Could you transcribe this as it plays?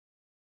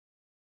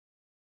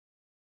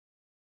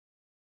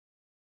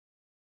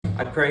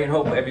I pray and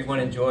hope everyone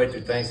enjoyed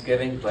their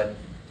Thanksgiving, but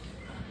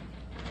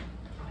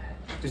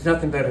there's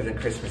nothing better than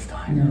Christmas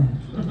time.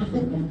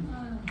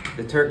 No.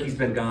 The turkey's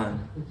been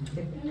gone.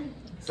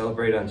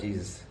 Celebrate on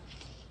Jesus.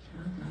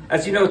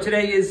 As you know,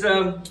 today is,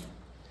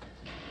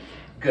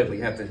 good,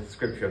 we have the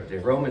scripture up there,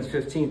 Romans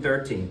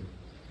 15:13.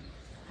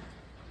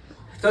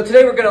 So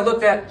today we're going to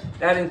look at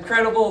that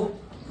incredible,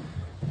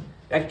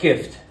 that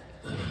gift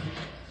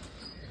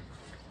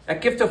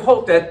of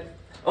hope that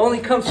only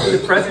comes through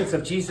the presence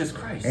of Jesus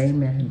Christ.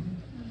 Amen.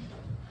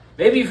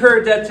 Maybe you've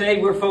heard that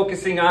today we're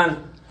focusing on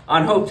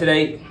hope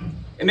today.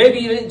 And maybe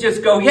you didn't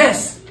just go,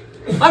 yes,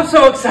 I'm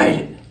so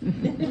excited.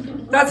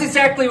 That's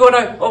exactly what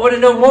I want to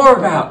know more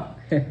about.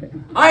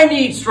 I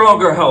need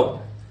stronger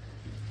hope.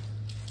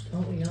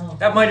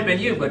 That might have been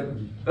you,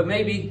 but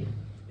maybe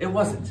it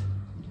wasn't.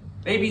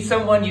 Maybe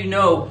someone you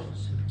know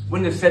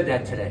wouldn't have said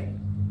that today.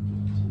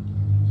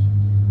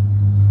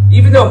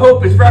 Even though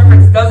hope is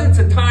referenced dozens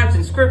of times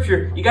in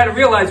Scripture, you got to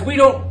realize we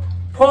don't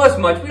pause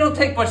much. We don't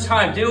take much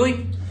time, do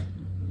we?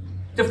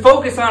 To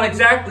focus on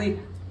exactly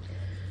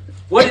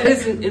what it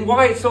is and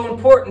why it's so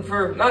important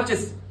for not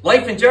just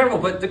life in general,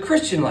 but the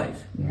Christian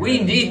life. Yeah. We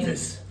need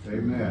this.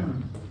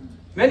 Amen.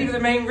 Many of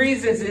the main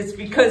reasons is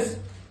because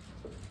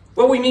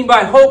what we mean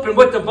by hope and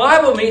what the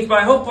Bible means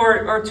by hope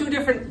are two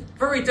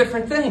very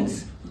different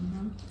things.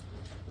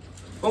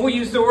 When we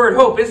use the word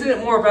hope, isn't it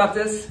more about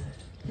this?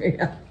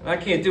 Yeah. I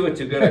can't do it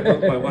too good. I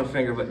broke my one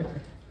finger, but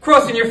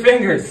crossing your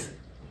fingers.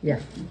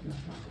 Yeah.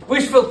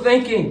 Wishful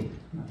thinking.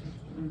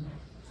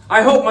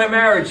 I hope my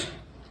marriage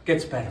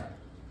gets better.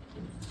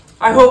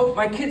 I hope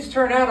my kids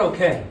turn out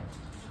okay.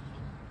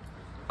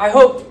 I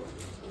hope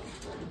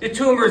the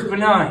tumor is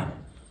benign.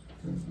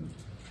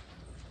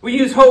 We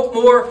use hope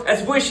more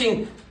as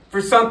wishing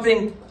for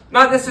something,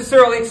 not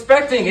necessarily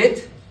expecting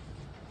it.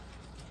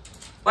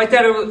 Like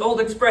that old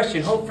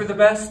expression, hope for the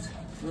best,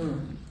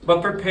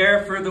 but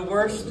prepare for the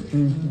worst.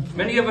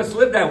 Many of us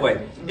live that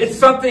way. It's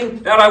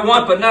something that I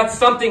want, but not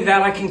something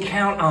that I can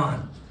count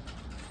on.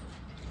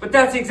 But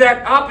that's the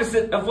exact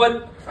opposite of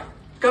what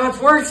God's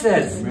Word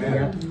says.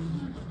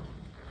 Amen.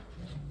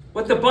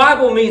 What the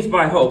Bible means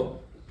by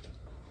hope.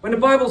 When the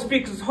Bible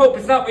speaks of hope,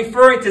 it's not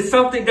referring to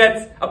something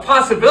that's a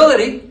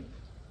possibility,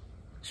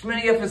 which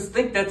many of us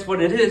think that's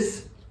what it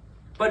is,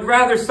 but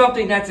rather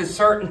something that's a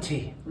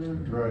certainty.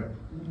 Right.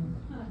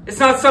 It's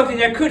not something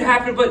that could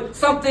happen, but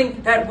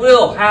something that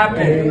will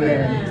happen.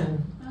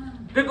 Amen.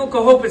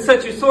 Biblical hope is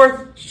such a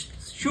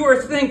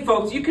sure thing,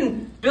 folks. You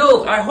can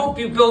build, I hope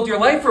you build your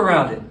life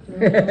around it.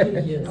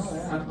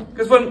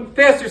 Because when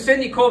Pastor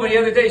Cindy called me the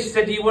other day, she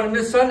said, do you want to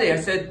miss Sunday? I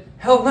said,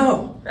 hell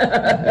no.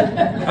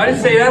 I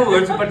didn't say that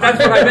words, but that's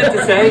what I meant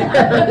to say.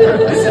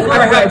 This is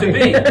where I have to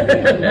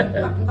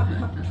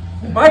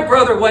be. My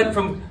brother went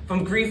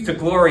from grief to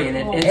glory in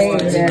an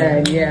instant.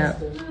 Amen. Yeah.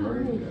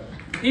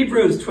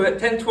 Hebrews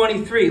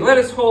 10:23. Let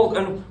us hold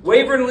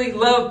unwaveringly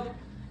love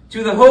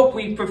to the hope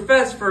we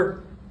profess,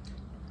 for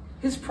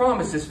His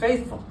promise is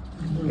faithful.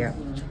 Yeah.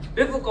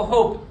 Biblical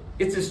hope,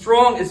 it's as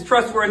strong, as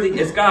trustworthy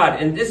as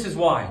God. And this is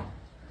why.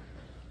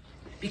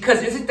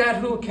 Because isn't that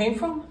who it came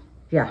from?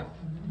 Yeah.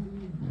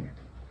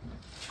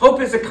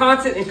 Hope is a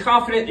constant and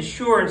confident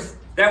assurance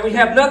that we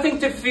have nothing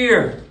to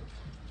fear.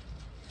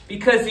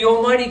 Because the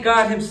Almighty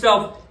God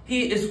Himself,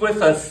 He is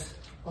with us.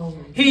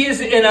 He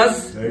is in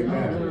us.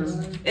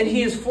 Amen. And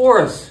He is for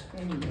us.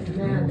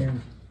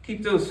 Amen.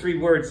 Keep those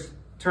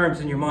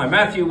terms in your mind.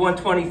 Matthew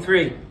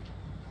 1:23.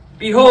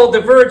 Behold, the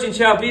virgin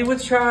shall be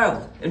with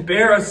child and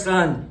bear a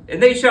son,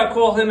 and they shall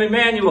call him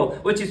Emmanuel,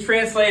 which is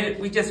translated,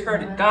 we just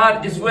heard it,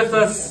 God is with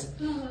us.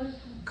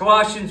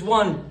 Colossians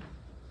 1.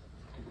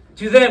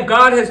 To them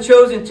God has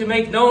chosen to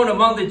make known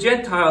among the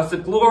Gentiles the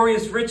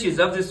glorious riches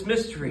of this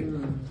mystery,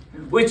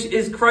 which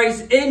is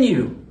Christ in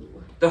you,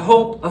 the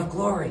hope of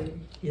glory.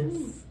 Yes.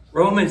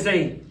 Romans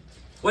 8.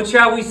 What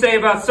shall we say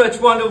about such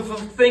wonderful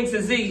things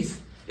as these?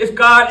 If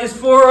God is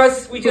for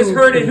us, we just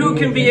heard it, who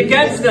can be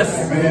against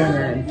us?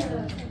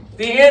 Amen.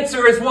 The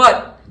answer is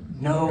what?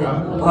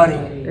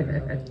 Nobody.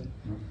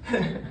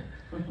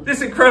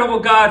 This incredible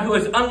God who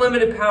has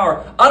unlimited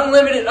power,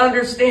 unlimited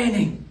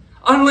understanding,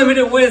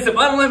 unlimited wisdom,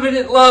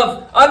 unlimited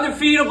love,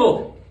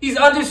 undefeatable. He's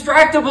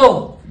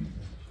undistractable.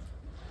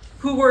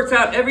 Who works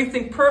out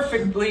everything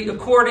perfectly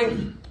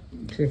according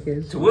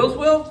to Will's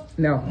will?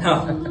 No.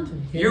 No.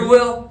 Your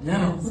will?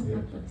 No.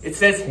 It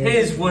says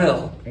His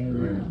will.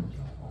 Amen.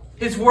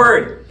 His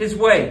word, His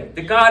way.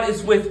 The God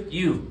is with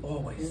you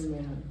always.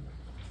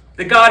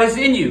 The God is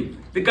in you.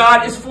 The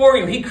God is for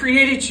you. He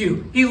created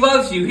you. He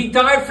loves you. He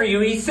died for you.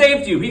 He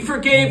saved you. He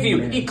forgave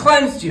you. He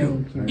cleansed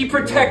you. He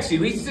protects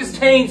you. He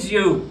sustains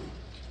you.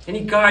 And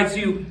He guides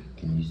you.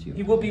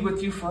 He will be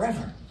with you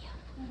forever.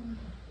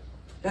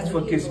 That's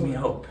what gives me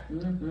hope.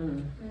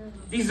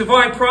 These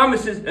divine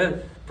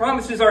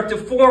promises are to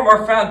form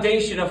our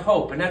foundation of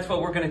hope. And that's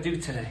what we're going to do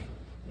today.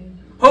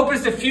 Hope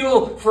is the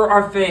fuel for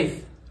our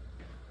faith.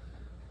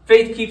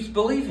 Faith keeps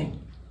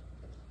believing.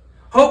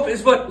 Hope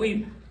is what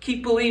we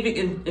keep believing.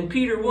 In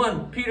Peter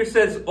 1, Peter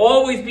says,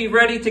 always be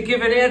ready to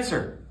give an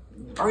answer.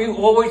 Are you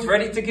always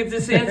ready to give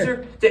this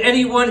answer to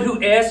anyone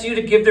who asks you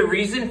to give the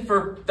reason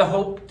for the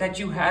hope that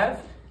you have?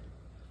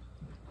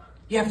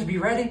 You have to be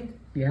ready.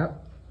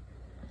 Yep.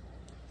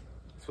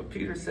 That's what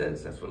Peter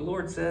says. That's what the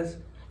Lord says.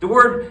 The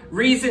word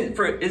reason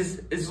for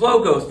is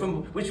logos,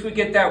 from which we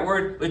get that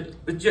word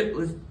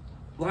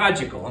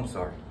logical. I'm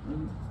sorry.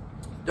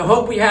 The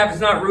hope we have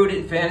is not rooted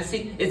in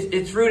fantasy.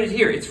 It's rooted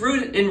here. It's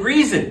rooted in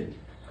reason.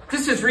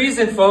 This is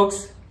reason,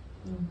 folks.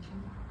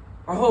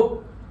 Our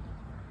hope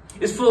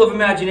is full of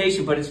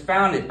imagination, but it's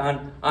founded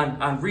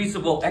on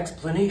reasonable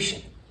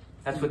explanation.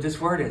 That's what this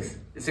word is.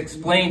 This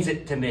explains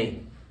it to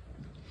me.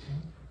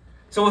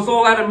 So with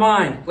all that in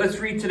mind, let's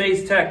read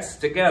today's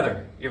text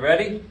together. You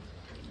ready?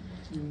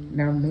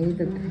 Now may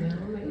the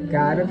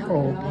God of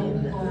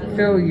hope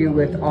fill you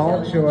with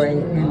all joy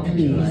and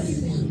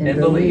peace in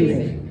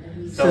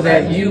believing, so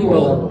that you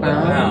will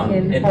abound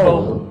in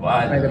hope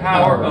by the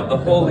power of the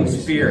Holy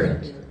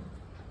Spirit.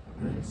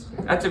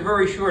 That's a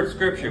very short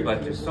scripture,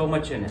 but there's so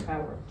much in it.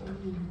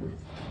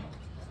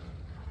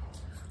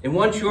 In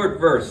one short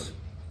verse,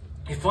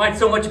 you find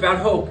so much about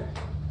hope.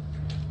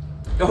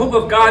 The hope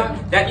of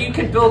God, that you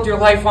can build your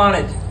life on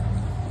it.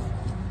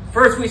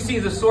 First, we see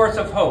the source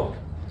of hope.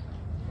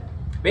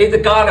 May the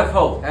God of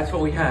hope. That's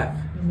what we have.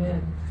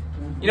 Amen.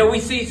 You know, we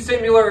see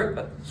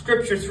similar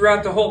scriptures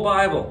throughout the whole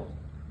Bible.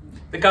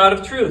 The God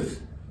of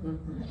truth.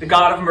 The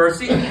God of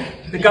mercy.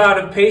 The God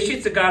of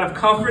patience. The God of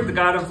comfort. The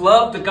God of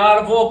love. The God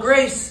of all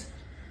grace.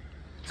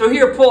 So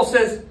here Paul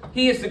says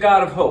he is the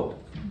God of hope.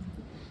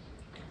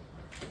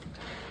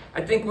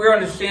 I think we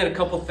understand a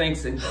couple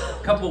things in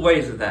a couple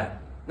ways of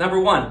that. Number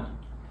one,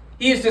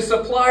 he is the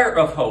supplier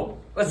of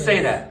hope. Let's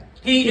say that.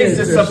 He is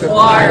the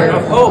supplier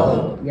of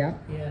hope. Yeah.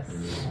 Yes.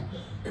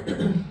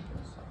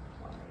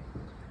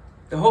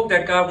 The hope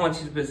that God wants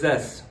you to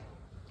possess,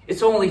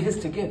 it's only his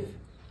to give.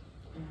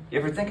 You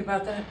ever think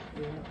about that?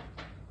 Yeah.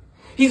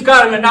 He's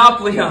got a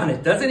monopoly on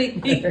it, doesn't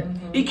he?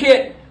 He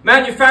can't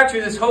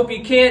manufacture this hope. He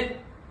can't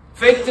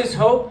fake this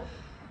hope.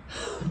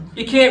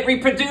 You can't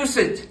reproduce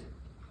it.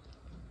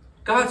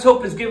 God's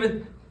hope is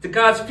given to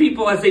God's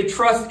people as they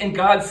trust in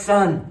God's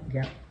Son.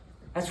 Yeah.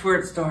 That's where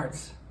it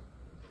starts.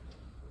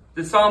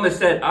 The psalmist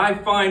said, I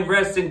find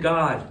rest in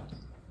God.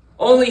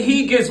 Only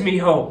he gives me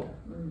hope.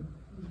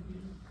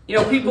 You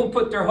know, people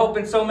put their hope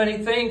in so many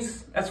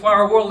things. That's why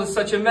our world is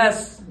such a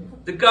mess.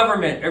 The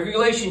government, a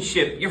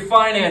relationship, your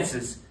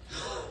finances.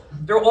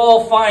 They're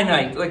all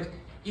finite. Like,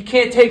 you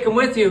can't take them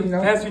with you.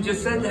 No. Pastor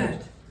just said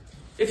that.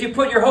 If you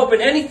put your hope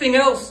in anything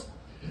else,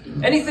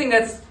 anything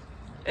that's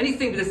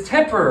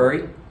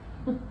temporary,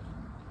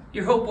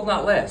 your hope will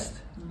not last.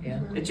 Yeah.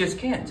 It just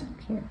can't.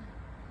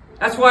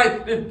 That's why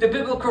the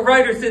biblical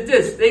writers did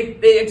this.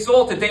 They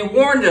exalted, they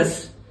warned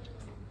us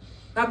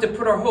not to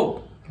put our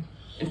hope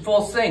in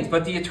false things,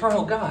 but the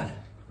eternal God.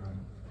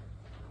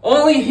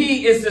 Only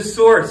he is the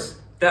source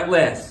that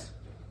lasts.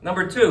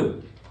 Number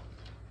two,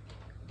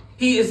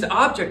 he is the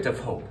object of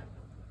hope.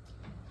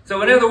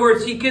 So in other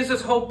words, he gives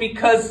us hope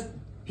because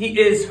he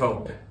is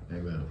hope.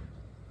 Amen.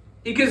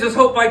 He gives us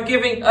hope by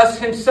giving us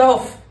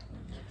himself.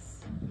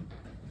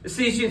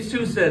 Ephesians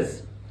 2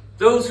 says,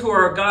 those who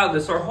are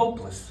godless are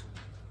hopeless.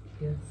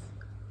 Yes.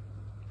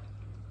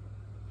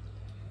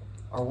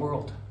 Our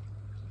world,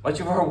 much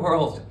of our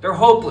world, they're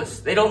hopeless.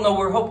 They don't know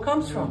where hope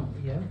comes from.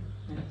 Yeah.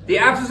 The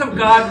absence of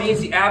God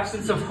means the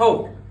absence of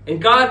hope. And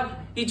God,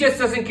 he just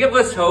doesn't give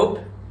us hope.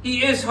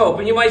 He is hope.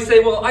 And you might say,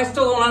 well, I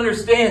still don't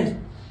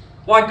understand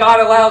why God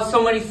allows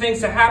so many things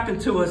to happen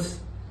to us.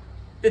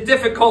 The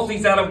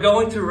difficulties that I'm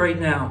going through right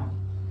now.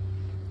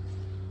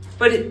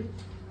 But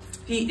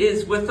he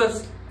is with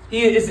us.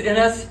 He is in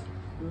us.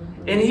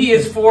 And he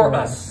is for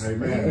us.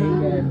 Amen.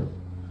 Amen.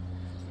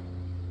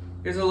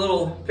 Here's a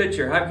little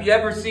picture. Have you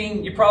ever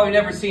seen, you've probably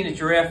never seen a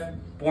giraffe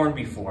born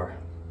before.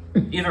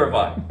 Either have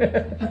I.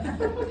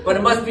 But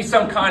it must be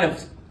some kind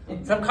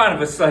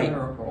of a sight.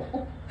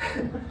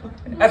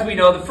 As we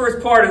know, the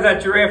first part of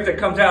that giraffe that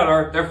comes out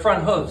are their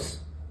front hooves.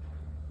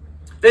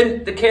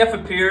 Then the calf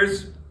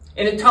appears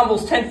and it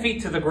tumbles 10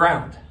 feet to the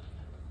ground.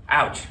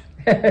 Ouch.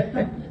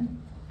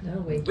 No,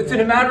 wait. Within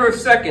a matter of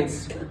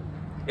seconds,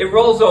 it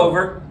rolls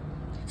over,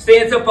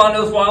 stands up on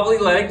those wobbly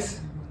legs.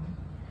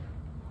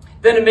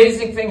 Then an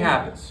amazing thing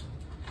happens.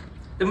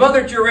 The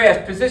mother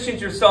giraffe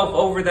positions herself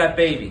over that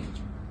baby,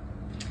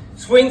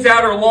 swings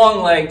out her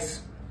long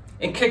legs,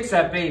 and kicks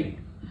that baby,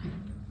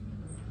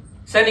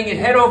 sending it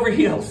head over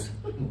heels.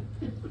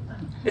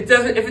 If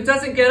it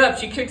doesn't get up,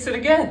 she kicks it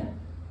again.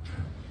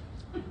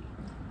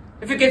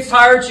 If it gets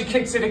tired, she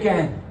kicks it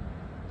again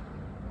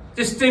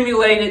to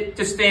stimulate it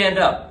to stand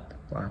up.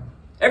 Wow.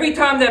 Every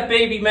time that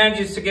baby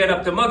manages to get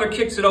up, the mother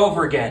kicks it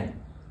over again.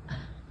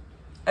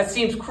 That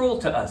seems cruel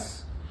to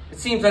us. It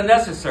seems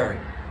unnecessary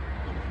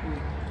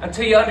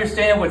until you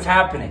understand what's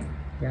happening.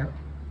 Yeah.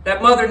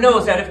 That mother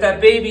knows that if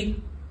that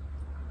baby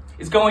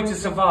is going to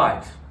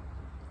survive,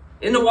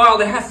 in the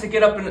wild it has to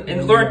get up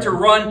and learn to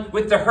run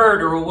with the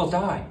herd or it will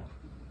die.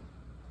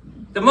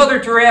 The mother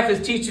giraffe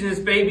is teaching this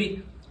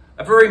baby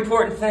a very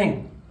important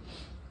thing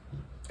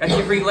as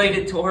you relate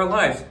it to our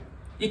lives.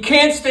 You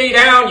can't stay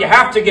down, you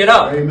have to get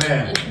up.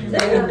 Amen.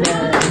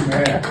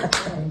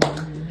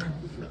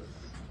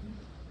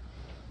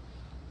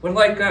 When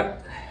life got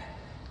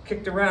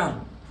kicked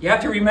around, you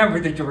have to remember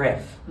the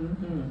giraffe.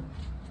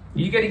 Are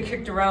you getting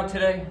kicked around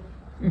today?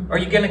 Are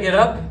you going to get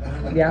up?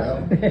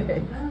 Yeah.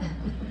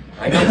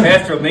 I know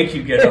Pastor will make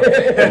you get up.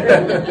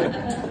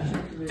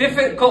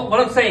 What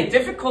I'm saying,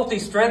 difficulty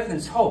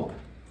strengthens hope.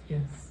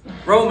 Yes.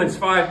 Romans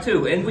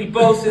 5:2, and we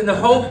boast in the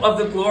hope of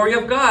the glory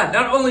of God.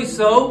 Not only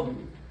so,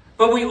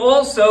 but we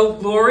also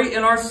glory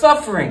in our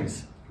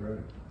sufferings. Right.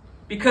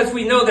 Because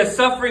we know that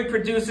suffering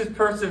produces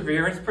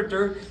perseverance,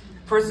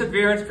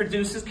 perseverance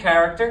produces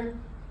character,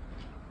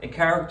 and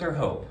character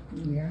hope.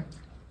 Yeah.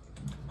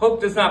 Hope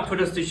does not put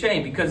us to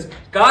shame because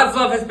God's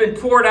love has been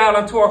poured out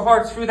onto our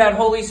hearts through that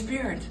Holy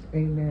Spirit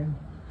Amen.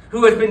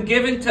 who has been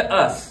given to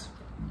us.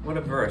 What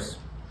a verse.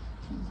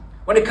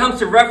 When it comes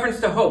to reference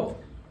to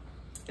hope,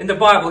 in the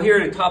Bible,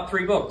 here are the top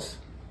 3 books.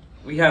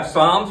 We have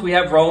Psalms, we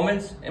have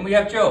Romans, and we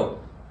have Job.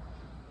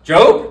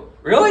 Job?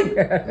 Really?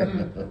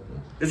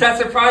 Does that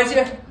surprise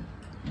you?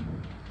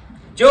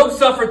 Job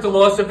suffered the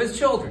loss of his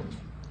children.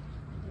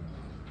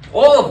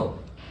 All of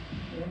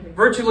them.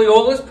 Virtually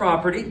all his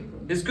property,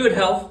 his good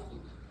health.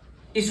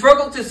 He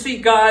struggled to see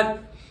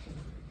God,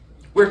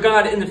 where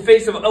God, in the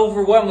face of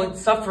overwhelming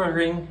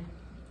suffering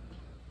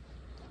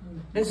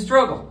and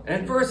struggle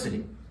and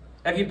adversity.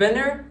 Have you been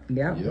there?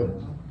 Yeah. Yep.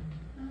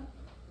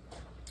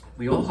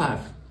 We all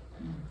have.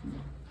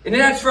 And in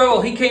that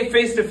struggle, he came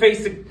face to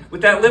face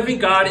with that living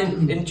God,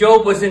 and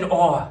Job was in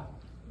awe.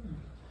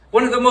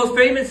 One of the most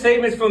famous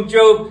statements from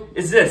Job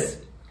is this: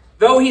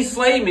 though he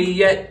slay me,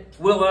 yet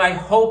will I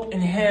hope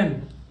in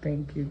him.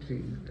 Thank you,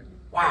 Jesus.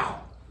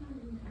 Wow.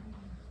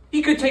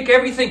 He could take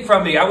everything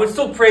from me. I would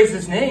still praise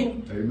his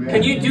name. Amen.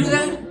 Can you do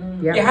that?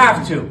 Yeah. You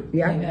have to.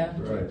 Yeah.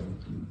 Right.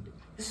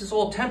 This is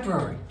all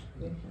temporary.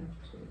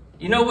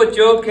 You know what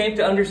Job came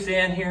to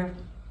understand here?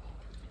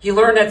 He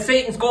learned that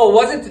Satan's goal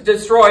wasn't to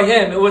destroy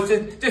him. It was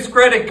to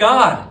discredit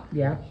God.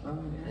 Yeah.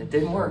 And it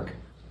didn't work.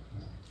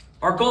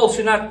 Our goal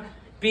should not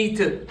be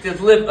to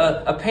live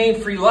a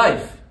pain-free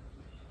life,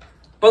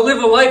 but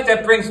live a life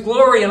that brings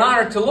glory and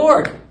honor to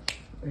Lord.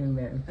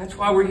 Amen. That's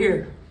why we're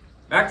here.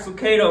 Max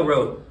Lucado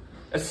wrote,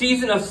 a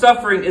season of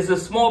suffering is a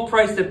small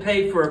price to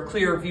pay for a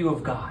clear view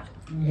of God.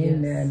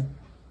 Amen.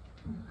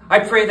 I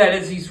pray that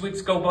as these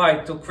weeks go by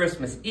till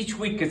Christmas, each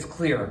week gets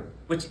clearer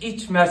with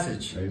each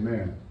message.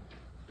 Amen.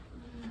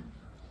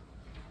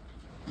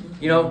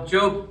 You know,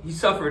 Job, he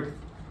suffered,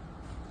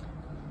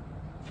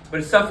 but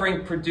his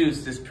suffering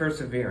produced his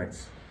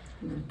perseverance.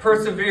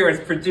 Perseverance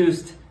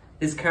produced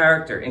his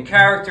character, and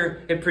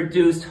character, it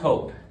produced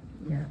hope.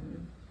 Yeah.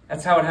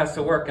 That's how it has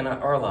to work in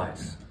our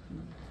lives.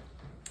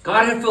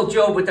 God had filled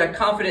Job with that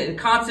confident and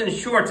constant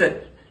assurance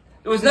that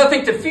there was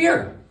nothing to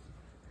fear,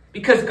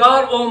 because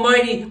God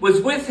Almighty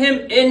was with him,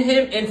 in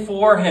him, and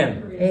for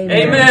him.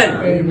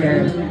 Amen.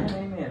 Amen.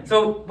 Amen.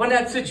 So when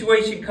that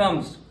situation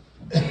comes,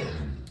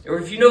 or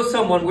if you know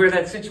someone where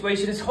that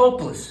situation is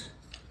hopeless,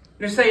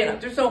 they're saying,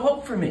 there's no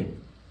hope for me.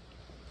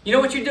 You know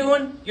what you're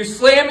doing? You're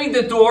slamming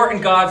the door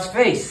in God's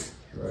face.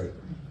 Right.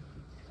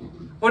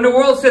 When the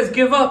world says,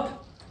 give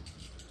up,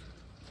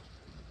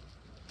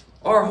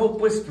 our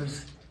hope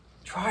whispers,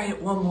 try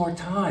it one more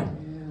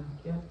time.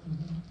 Yeah.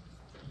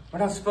 We're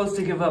not supposed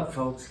to give up,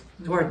 folks.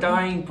 To our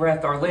dying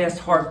breath, our last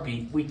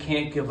heartbeat, we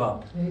can't give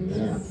up.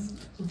 Yes.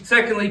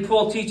 Secondly,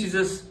 Paul teaches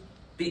us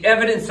the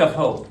evidence of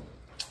hope.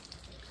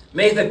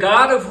 May the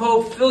God of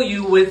hope fill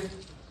you with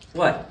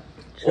what?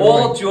 Joy.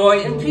 All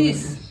joy and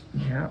peace.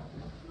 Yeah.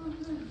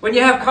 When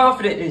you have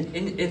confidence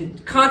in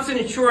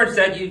constant assurance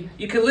that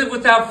you can live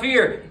without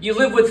fear, you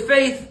live with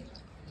faith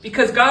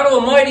because God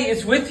Almighty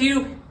is with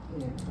you.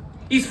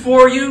 He's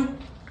for you.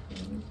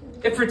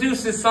 It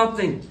produces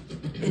something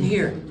in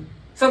here.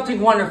 Something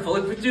wonderful.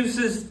 It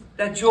produces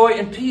that joy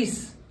and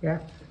peace Yeah.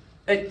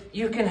 that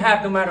you can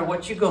have no matter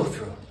what you go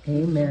through.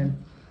 Amen.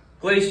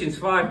 Galatians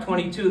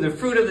 5:22, the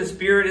fruit of the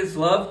Spirit is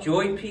love,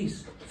 joy,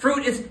 peace.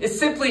 Fruit is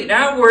simply an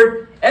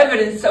outward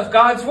evidence of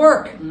God's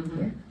work.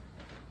 Yeah.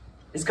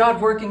 Is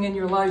God working in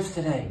your lives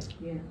today?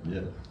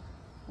 Yeah.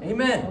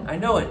 Amen. I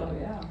know it. Oh,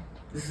 yeah.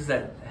 This is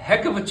a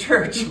heck of a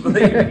church,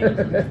 believe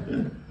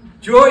me.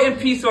 Joy and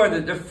peace are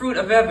the fruit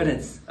of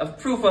evidence, of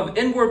proof of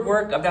inward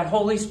work of that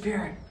Holy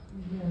Spirit.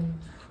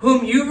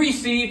 Whom you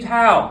received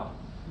how?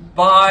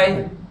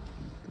 By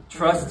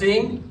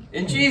trusting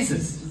in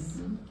Jesus.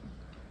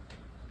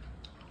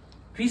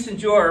 Peace and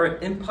joy are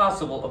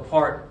impossible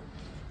apart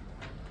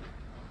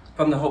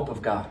from the hope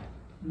of God.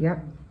 Yeah.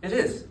 It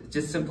is. It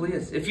just simply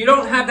is. If you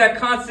don't have that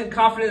constant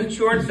confident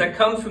assurance that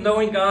comes from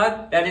knowing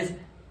God, that is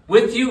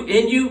with you,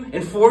 in you,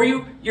 and for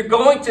you, you're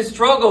going to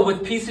struggle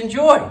with peace and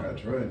joy.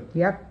 That's right.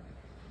 Yep.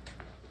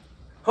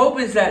 Hope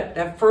is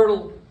that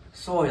fertile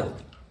soil,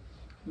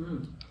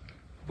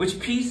 which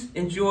peace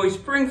and joy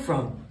spring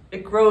from.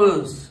 It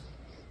grows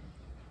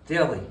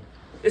daily.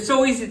 It's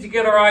so easy to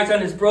get our eyes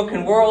on this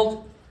broken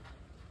world.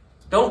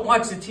 Don't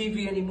watch the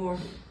TV anymore.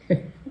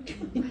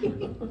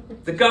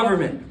 The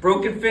government,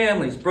 broken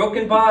families,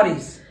 broken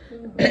bodies,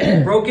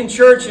 broken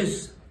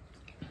churches.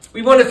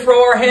 We want to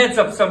throw our hands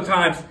up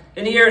sometimes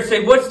in the air and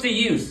say, what's the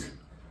use?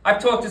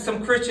 I've talked to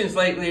some Christians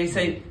lately. They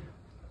say,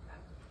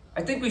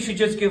 I think we should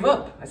just give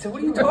up. I said,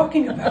 what are you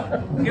talking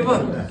about? Give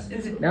up.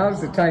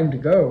 Now's the time to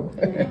go.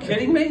 Are you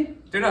kidding me?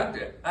 They're not.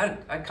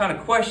 I kind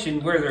of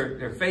question where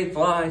their faith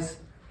lies.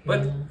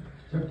 But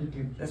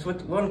that's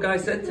what one guy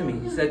said to me.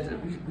 He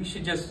said, we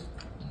should just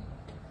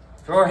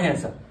throw our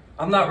hands up.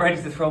 I'm not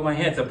ready to throw my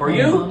hands up. Are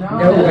you?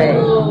 No way.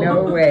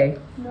 No way.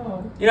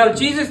 You know,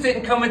 Jesus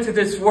didn't come into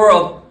this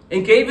world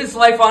and gave his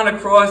life on a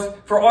cross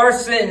for our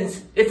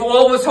sins if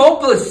all was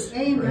hopeless.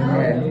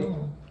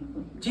 Amen.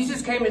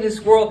 Jesus came in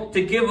this world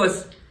to give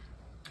us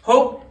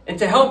hope and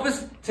to help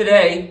us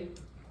today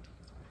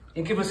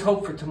and give us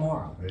hope for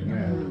tomorrow.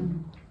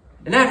 Amen.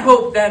 And that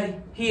hope that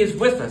he is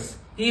with us,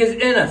 he is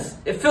in us,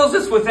 it fills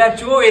us with that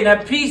joy and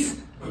that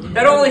peace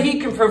that only he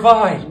can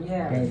provide.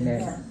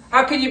 Amen.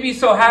 How can you be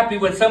so happy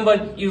when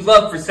someone you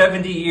loved for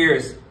 70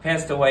 years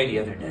passed away the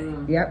other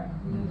day? Yep.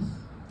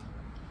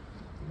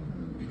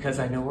 Because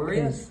I know where he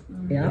is.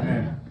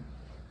 Yep.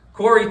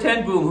 Corrie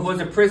ten Boom, who was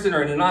a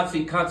prisoner in a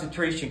Nazi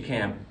concentration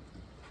camp,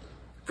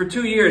 for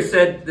 2 years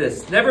said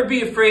this: never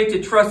be afraid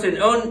to trust an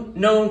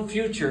unknown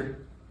future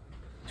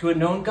to a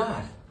known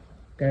God.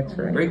 That's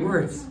right. Great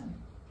words.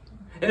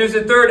 And there's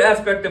a third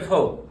aspect of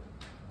hope.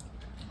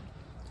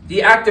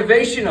 The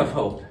activation of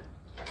hope.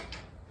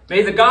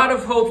 May the God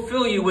of hope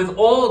fill you with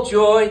all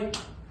joy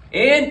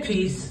and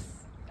peace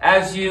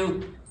as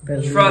you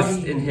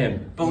trust in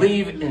him,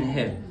 believe in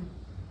him.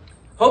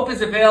 Hope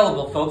is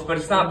available, folks, but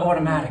it's not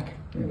automatic.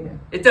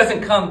 It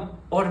doesn't come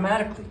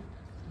automatically.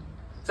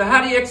 So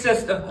how do you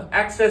access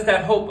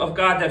that hope of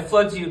God that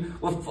floods you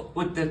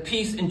with the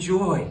peace and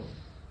joy?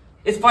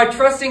 It's by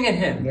trusting in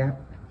him. Yeah.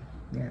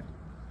 Yeah.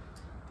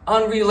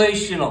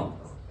 Unrelational.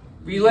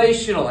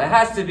 Relational. It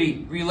has to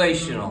be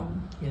relational.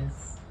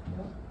 Yes.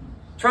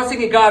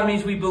 Trusting in God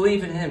means we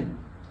believe in him.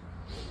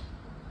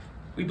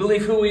 We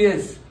believe who he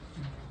is.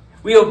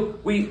 We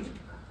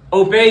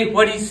obey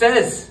what he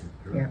says.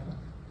 Yeah.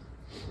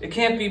 It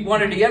can't be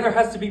one or the other. It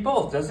has to be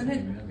both, doesn't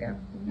it? Yeah.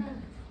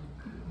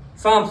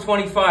 Psalms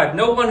 25.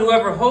 No one who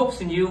ever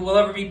hopes in you will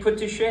ever be put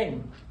to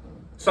shame.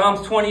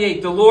 Psalms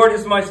 28. The Lord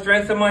is my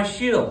strength and my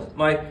shield.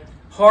 My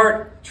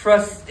heart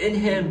trusts in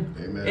him.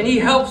 Amen. And he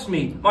helps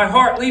me. My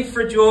heart leaps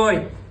for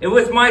joy. And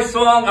with my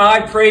song,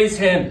 I praise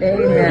him.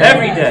 Amen.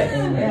 Every day.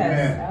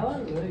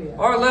 Amen.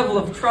 Our level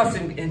of trust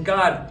in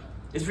God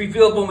is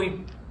revealed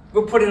when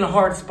we're put in a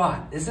hard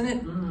spot, isn't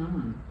it?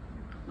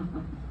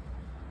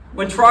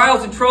 When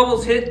trials and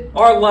troubles hit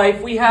our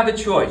life, we have a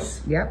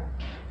choice. Yep.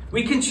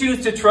 We can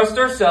choose to trust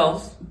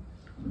ourselves,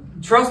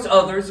 trust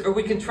others, or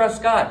we can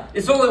trust God.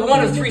 It's only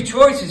one of three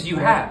choices you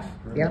have.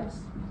 Yep.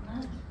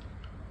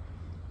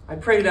 I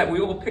pray that we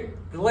will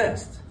pick the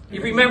last.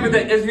 You remember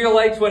the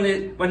Israelites when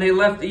they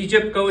left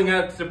Egypt going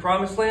out to the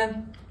Promised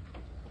Land?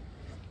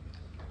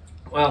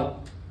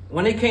 Well,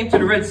 when they came to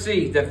the Red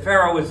Sea, the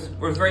Pharaoh was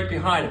right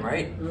behind them,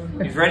 right?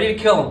 He was ready to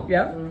kill them.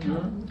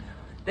 Yep.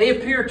 They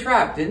appeared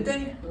trapped, didn't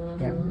they?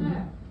 Yep.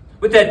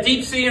 With that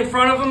deep sea in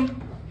front of them,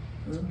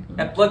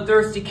 that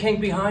bloodthirsty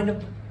king behind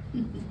them.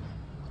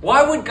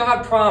 Why would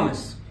God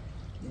promise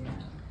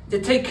to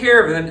take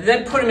care of them and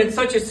then put them in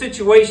such a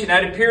situation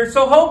that appeared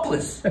so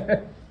hopeless?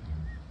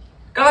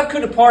 God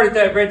could have parted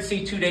that Red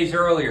Sea 2 days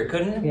earlier,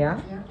 couldn't he? Yeah.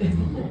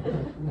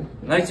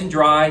 Nice and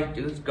dry,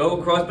 just go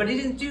across, but he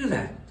didn't do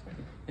that.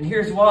 And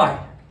here's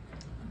why.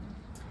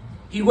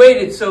 He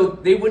waited so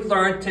they would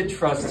learn to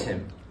trust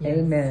him.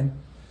 Amen.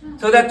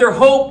 So that their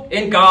hope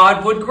in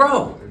God would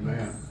grow.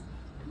 Amen.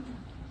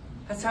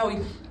 That's how he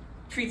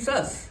treats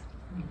us.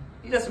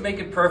 He doesn't make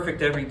it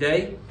perfect every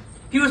day.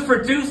 He was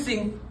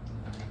producing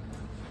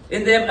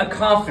in them a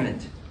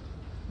confident,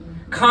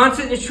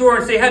 constant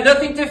assurance. They had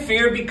nothing to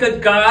fear because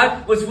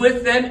God was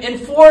with them and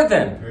for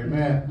them.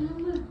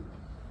 Amen.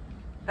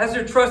 As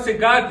their trust in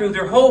God grew,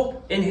 their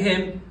hope in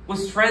him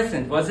was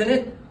strengthened, wasn't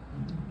it?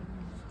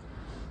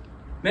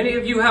 Many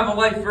of you have a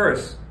life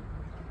verse.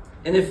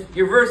 And if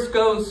your verse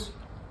goes,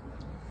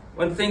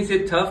 when things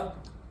get tough,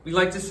 we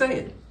like to say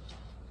it.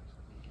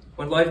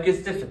 When life gets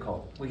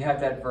difficult, we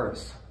have that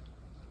verse.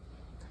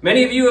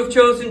 Many of you have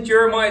chosen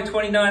Jeremiah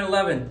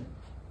 29:11,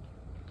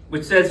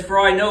 which says, for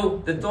I know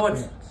the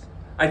thoughts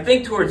I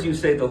think towards you,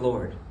 say the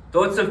Lord,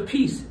 thoughts of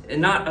peace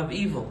and not of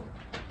evil,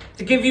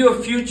 to give you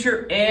a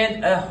future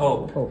and a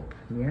hope. Hope.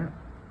 Yeah.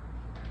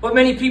 What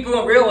many people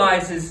don't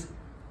realize is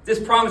this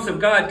promise of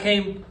God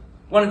came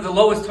one of the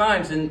lowest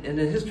times in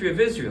the history of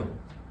Israel.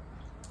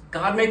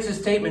 God makes a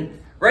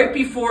statement right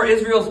before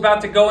Israel's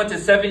about to go into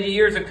 70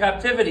 years of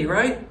captivity,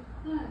 right?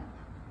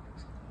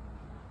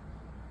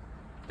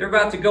 They're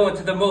about to go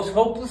into the most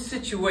hopeless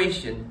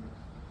situation.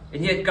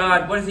 And yet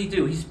God, what does he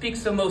do? He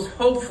speaks the most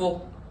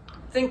hopeful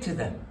thing to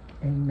them.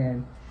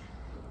 Amen.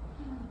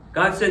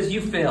 God says, you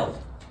failed.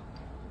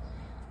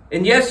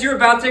 And yes, you're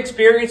about to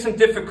experience some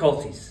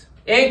difficulties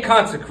and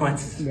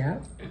consequences. Yeah.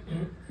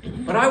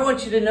 But I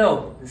want you to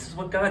know, this is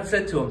what God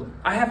said to him,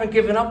 I haven't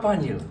given up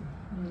on you.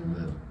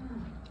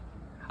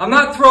 I'm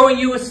not throwing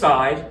you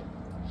aside.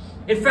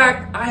 In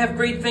fact, I have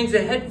great things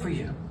ahead for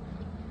you.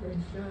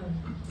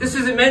 This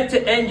isn't meant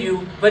to end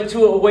you, but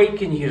to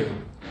awaken you.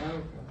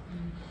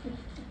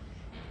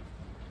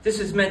 This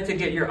is meant to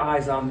get your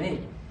eyes on me.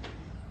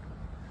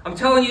 I'm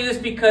telling you this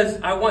because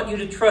I want you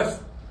to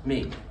trust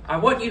me. I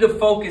want you to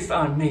focus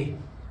on me.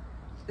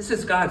 This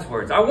is God's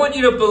words. I want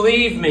you to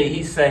believe me,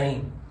 he's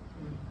saying.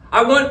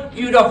 I want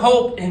you to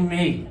hope in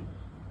me.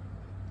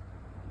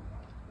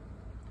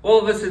 All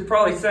of us have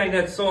probably sang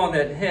that song,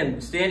 that hymn,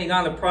 Standing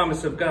on the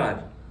Promise of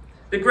God.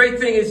 The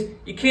great thing is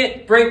you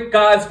can't break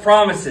God's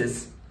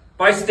promises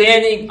by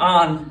standing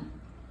on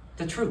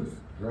the truth.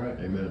 Right.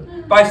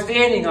 Amen. By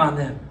standing on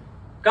them.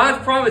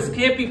 God's promise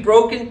can't be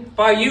broken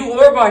by you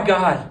or by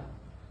God.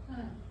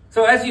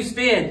 So as you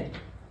stand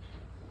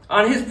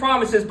on his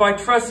promises by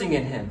trusting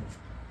in him,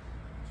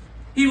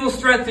 he will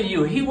strengthen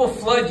you. He will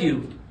flood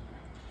you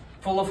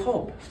full of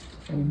hope.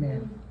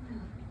 Amen.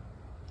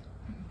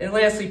 And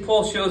lastly,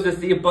 Paul shows us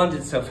the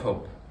abundance of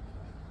hope.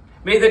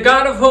 May the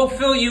God of hope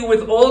fill you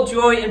with all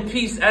joy and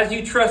peace as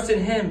you trust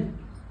in him,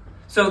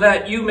 so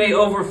that you may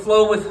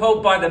overflow with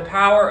hope by the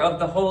power of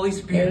the Holy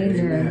Spirit.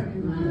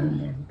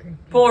 Amen.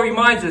 Paul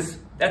reminds us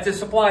that the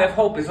supply of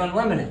hope is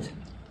unlimited.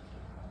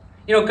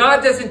 You know,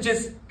 God doesn't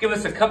just give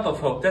us a cup of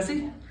hope, does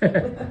he?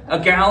 A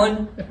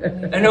gallon?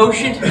 An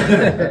ocean?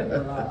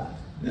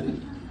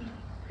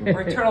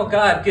 Our eternal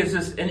God gives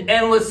us an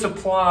endless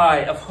supply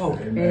of hope.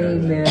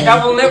 Amen.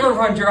 That will never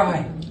run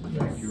dry.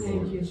 Thank you,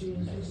 Lord.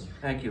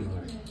 Thank you,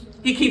 Lord.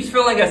 He keeps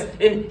filling us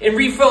and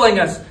refilling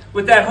us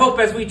with that hope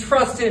as we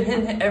trust in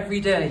him every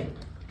day.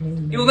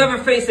 Amen. You'll never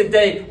face a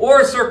day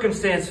or a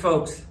circumstance,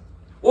 folks,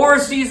 or a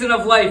season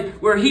of life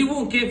where he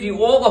won't give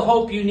you all the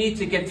hope you need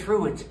to get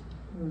through it.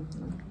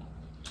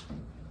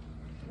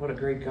 What a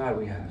great God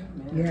we have.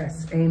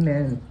 Yes.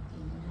 Amen.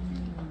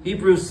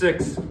 Hebrews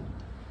 6.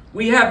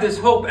 We have this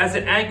hope as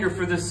an anchor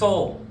for the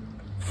soul,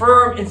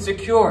 firm and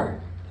secure.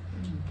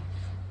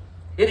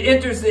 It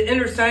enters the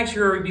inner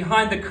sanctuary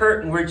behind the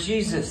curtain where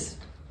Jesus,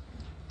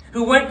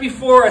 who went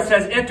before us,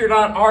 has entered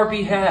on our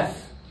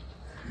behalf.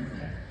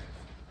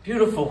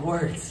 Beautiful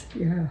words.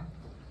 Yeah.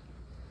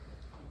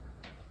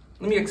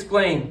 Let me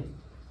explain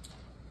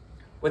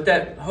what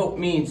that hope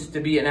means to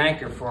be an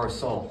anchor for our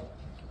soul.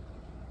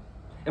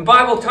 In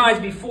Bible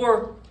times,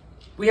 before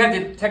we had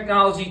the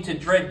technology to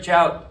dredge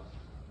out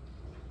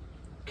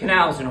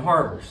canals and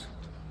harbors,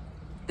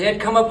 they had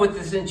come up with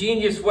this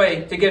ingenious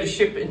way to get a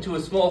ship into a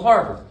small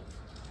harbor.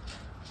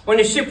 When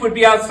the ship would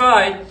be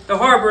outside the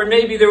harbor, and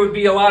maybe there would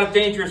be a lot of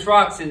dangerous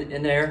rocks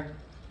in there,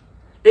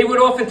 they would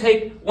often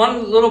take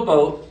one little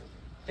boat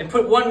and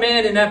put one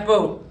man in that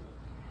boat,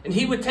 and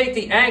he would take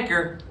the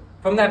anchor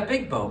from that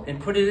big boat and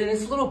put it in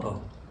his little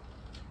boat.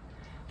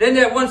 Then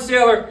that one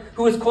sailor,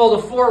 who was called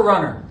a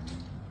forerunner,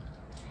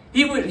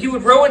 he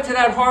would row into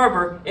that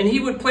harbor, and he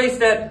would place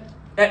that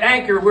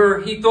anchor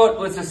where he thought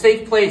was a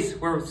safe place,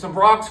 where some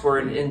rocks were,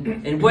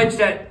 and wedge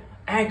that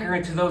anchor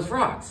into those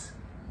rocks.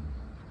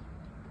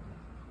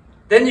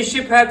 Then the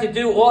ship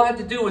all it had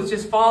to do was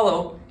just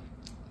follow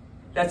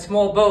that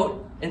small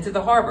boat into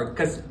the harbor,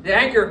 because the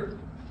anchor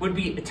would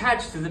be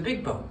attached to the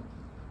big boat.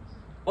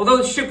 Although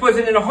the ship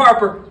wasn't in a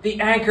harbor, the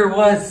anchor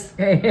was.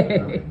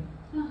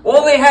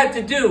 All they had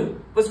to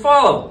do was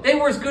follow. They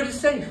were as good as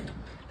safe.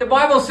 The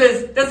Bible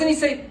says, doesn't he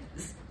say,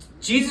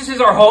 Jesus is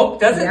our hope?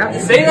 Doesn't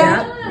it say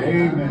that?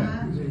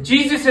 Amen.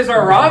 Jesus is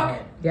our rock.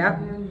 Yeah.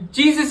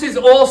 Jesus is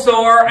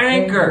also our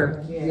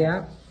anchor.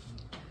 Yeah.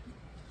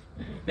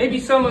 Maybe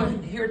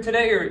someone here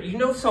today, or you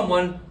know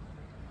someone,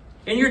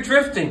 and you're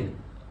drifting.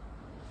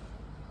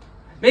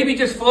 Maybe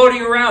just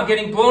floating around,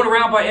 getting blown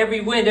around by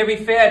every wind, every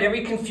fad,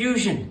 every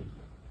confusion.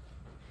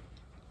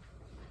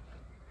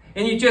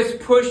 And you just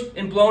pushed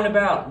and blown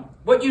about.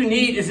 What you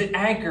need is an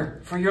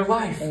anchor for your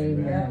life.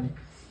 Amen.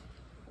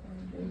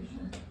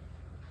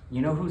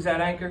 You know who's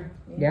that anchor?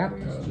 Yeah.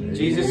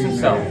 Jesus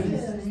himself.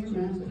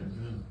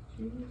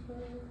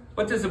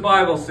 What does the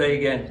Bible say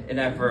again in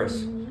that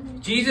verse?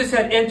 Jesus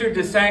had entered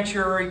the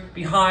sanctuary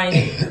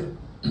behind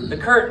the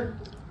curtain.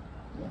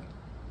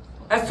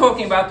 That's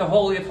talking about the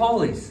Holy of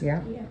Holies.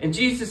 Yeah. And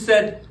Jesus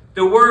said,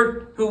 the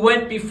Word who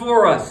went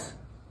before us.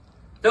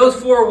 Those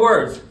 4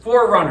 words,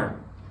 forerunner.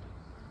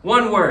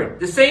 One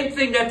word. The same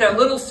thing that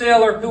little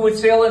sailor who would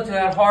sail into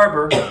that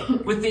harbor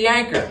with the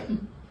anchor.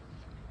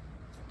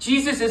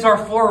 Jesus is our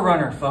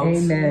forerunner, folks.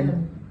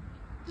 Amen.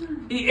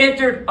 He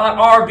entered on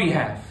our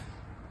behalf.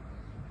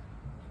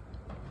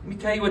 Let me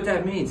tell you what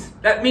that means.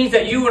 That means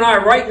that you and I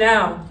right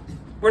now,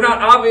 we're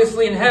not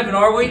obviously in heaven,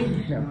 are we?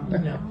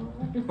 No.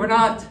 We're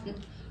not.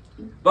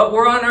 But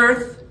we're on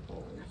earth.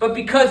 But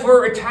because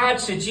we're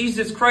attached to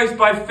Jesus Christ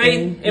by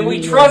faith and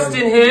we trust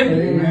in him,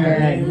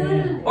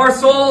 Amen. our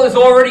soul is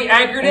already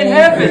anchored in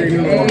heaven.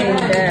 Amen.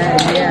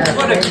 Yes.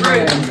 What a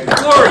great,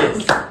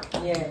 glorious.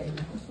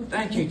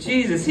 Thank you,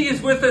 Jesus. He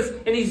is with us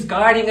and he's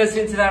guiding us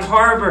into that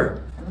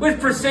harbor with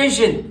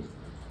precision.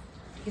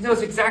 He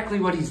knows exactly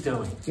what he's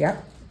doing.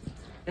 Yep.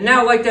 And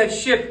now, like that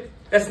ship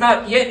that's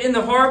not yet in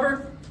the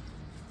harbor,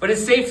 but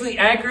is safely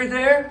anchored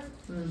there,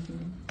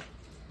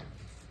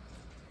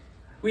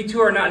 we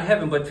too are not in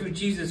heaven, but through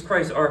Jesus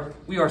Christ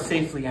we are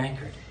safely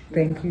anchored.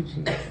 Thank you,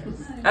 Jesus.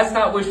 That's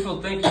not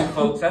wishful thinking,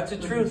 folks. That's the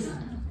truth.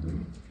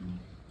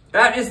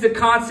 That is the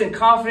constant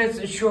confidence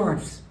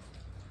assurance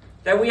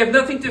that we have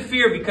nothing to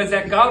fear because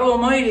that God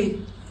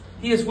Almighty,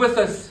 He is with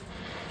us.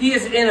 He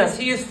is in us.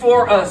 He is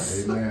for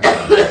us.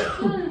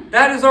 Amen.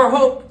 That is our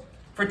hope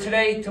for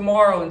today,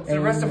 tomorrow, and the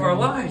rest of our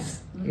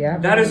lives. Yeah.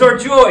 That is our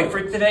joy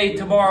for today,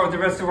 tomorrow, and the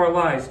rest of our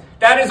lives.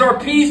 That is our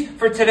peace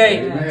for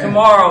today, Amen.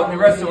 tomorrow, and the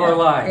rest of our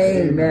lives.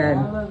 Amen.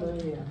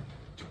 Hallelujah.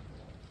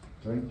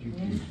 Thank you,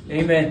 Jesus.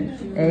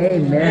 Amen.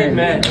 Amen.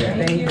 Amen.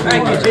 Thank you.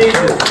 Thank you,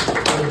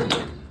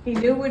 Jesus. He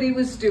knew what he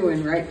was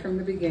doing right from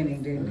the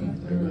beginning, didn't he?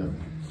 Amen.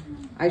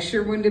 I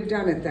sure wouldn't have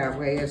done it that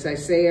way, as I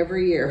say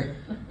every year.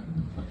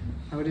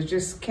 I would have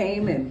just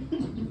came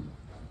and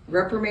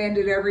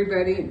reprimanded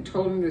everybody and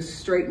told them to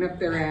straighten up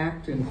their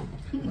act, and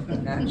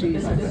not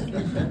Jesus.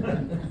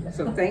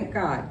 So thank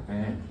God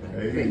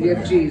that you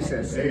have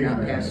Jesus and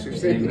not Pastor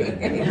Cindy.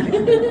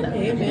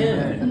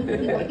 Amen.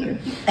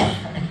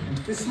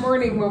 This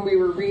morning when we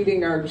were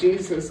reading our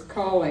Jesus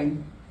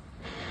calling,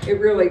 it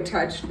really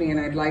touched me, and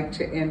I'd like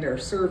to end our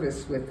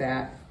service with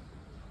that.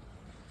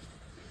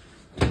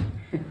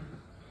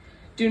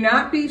 Do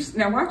not be,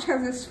 now watch how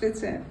this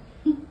fits in.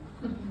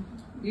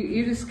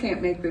 You just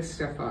can't make this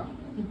stuff up.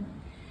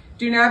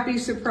 Do not be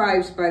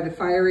surprised by the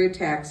fiery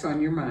attacks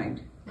on your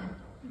mind.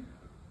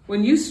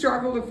 When you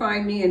struggle to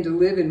find me and to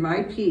live in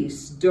my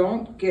peace,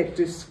 don't get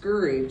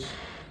discouraged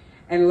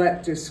and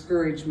let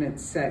discouragement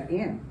set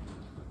in.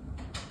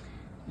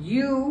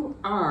 You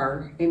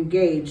are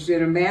engaged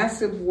in a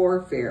massive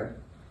warfare,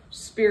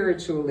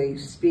 spiritually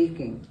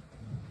speaking.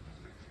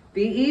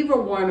 The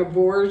evil one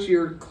abhors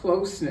your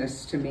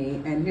closeness to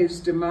me, and his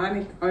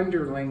demonic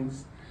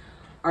underlings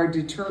are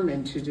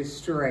determined to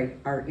destroy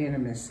our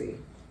intimacy.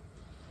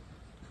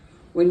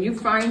 When you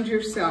find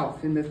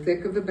yourself in the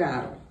thick of the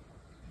battle,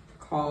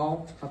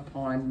 call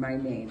upon my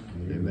name.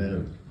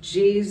 Amen.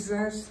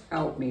 Jesus,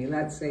 help me.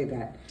 Let's say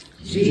that.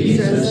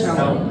 Jesus,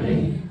 help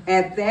me.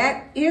 At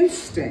that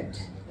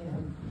instant,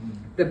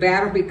 the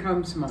battle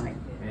becomes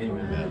mine.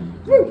 Amen.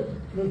 Woo.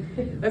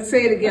 Let's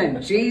say it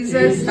again.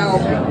 Jesus,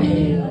 help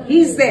me.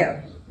 He's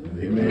there.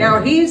 Amen.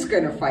 Now he's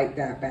going to fight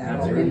that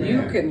battle, and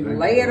you can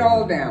lay it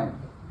all down.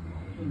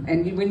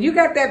 And when you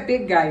got that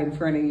big guy in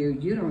front of you,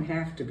 you don't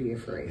have to be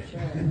afraid.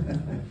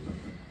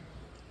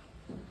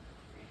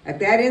 At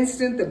that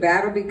instant, the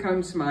battle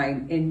becomes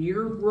mine, and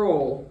your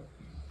role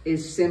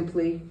is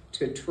simply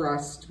to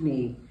trust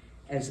me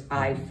as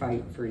I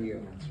fight for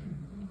you.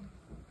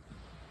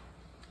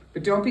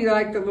 But don't be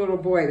like the little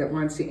boy that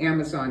wants the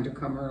Amazon to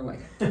come early.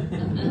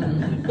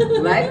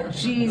 Let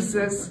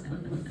Jesus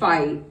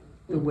fight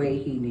the way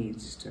he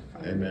needs to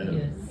fight. Amen.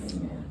 Yes.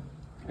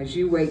 As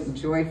you wait in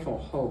joyful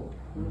hope.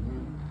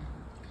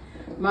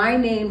 My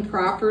name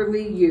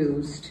properly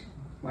used,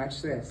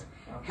 watch this,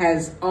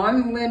 has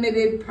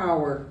unlimited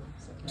power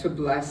to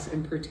bless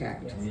and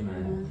protect.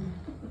 Amen.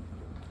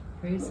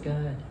 Praise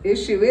God.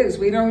 Issue is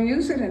we don't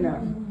use it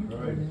enough.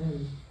 Right.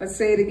 Let's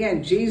say it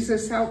again.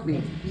 Jesus, help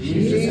me.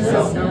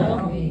 Jesus,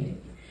 help me.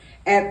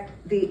 At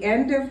the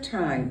end of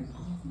time,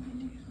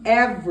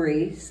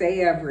 every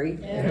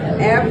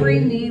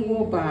knee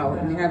will bow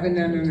in heaven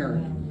and on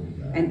earth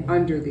and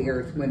under the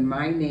earth when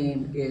my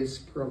name is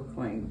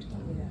proclaimed.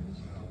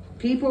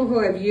 People who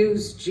have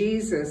used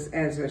Jesus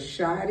as a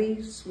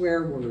shoddy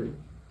swear word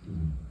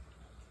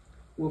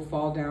will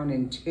fall down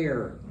in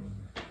terror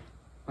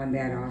on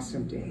that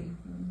awesome day.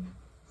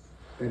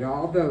 But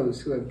all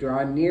those who have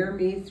drawn near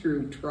me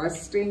through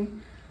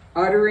trusting,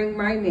 uttering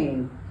my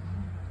name,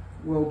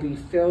 will be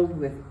filled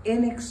with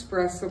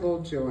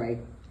inexpressible joy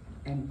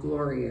and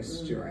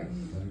glorious joy.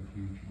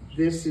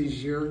 This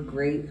is your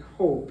great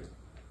hope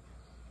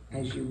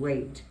as you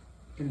wait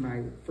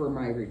for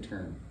my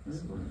return.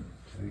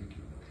 Thank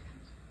you.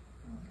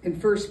 In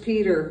 1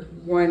 Peter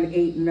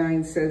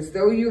 1:8-9 says,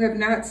 though you have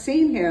not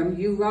seen him,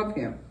 you love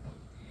him.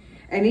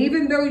 And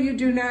even though you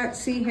do not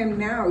see him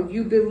now,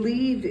 you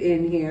believe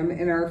in him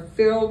and are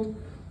filled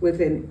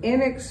with an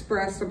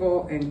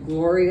inexpressible and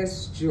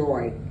glorious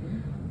joy,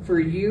 for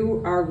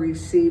you are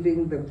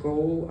receiving the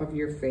goal of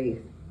your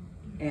faith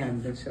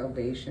and the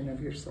salvation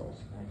of your soul.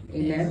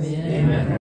 Amen. Amen.